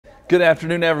Good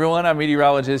afternoon, everyone. I'm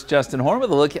meteorologist Justin Horn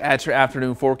with a look at your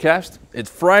afternoon forecast. It's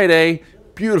Friday.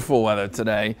 Beautiful weather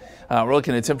today. We're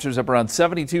looking at temperatures up around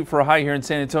 72 for a high here in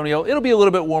San Antonio. It'll be a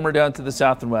little bit warmer down to the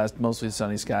south and west, mostly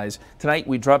sunny skies. Tonight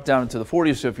we drop down into the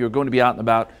 40s, so if you're going to be out and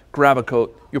about, grab a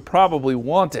coat. You'll probably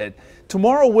want it.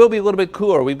 Tomorrow will be a little bit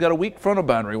cooler. We've got a weak frontal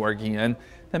boundary working in.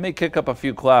 That may kick up a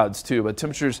few clouds too, but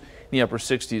temperatures in the upper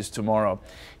 60s tomorrow.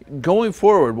 Going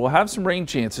forward, we'll have some rain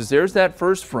chances. There's that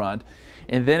first front.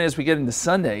 And then as we get into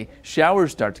Sunday,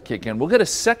 showers start to kick in. We'll get a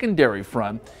secondary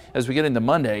front as we get into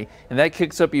Monday, and that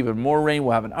kicks up even more rain.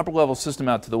 We'll have an upper level system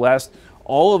out to the west.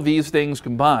 All of these things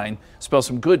combined spell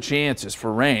some good chances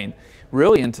for rain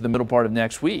really into the middle part of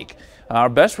next week. Our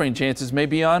best rain chances may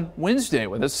be on Wednesday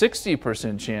with a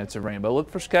 60% chance of rain, but look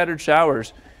for scattered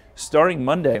showers starting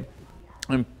Monday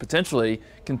and potentially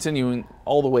continuing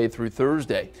all the way through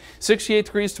Thursday. 68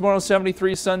 degrees tomorrow,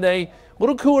 73 Sunday. A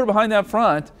little cooler behind that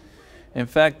front. In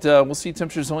fact, we'll see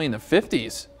temperatures only in the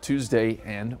 50s Tuesday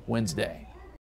and Wednesday.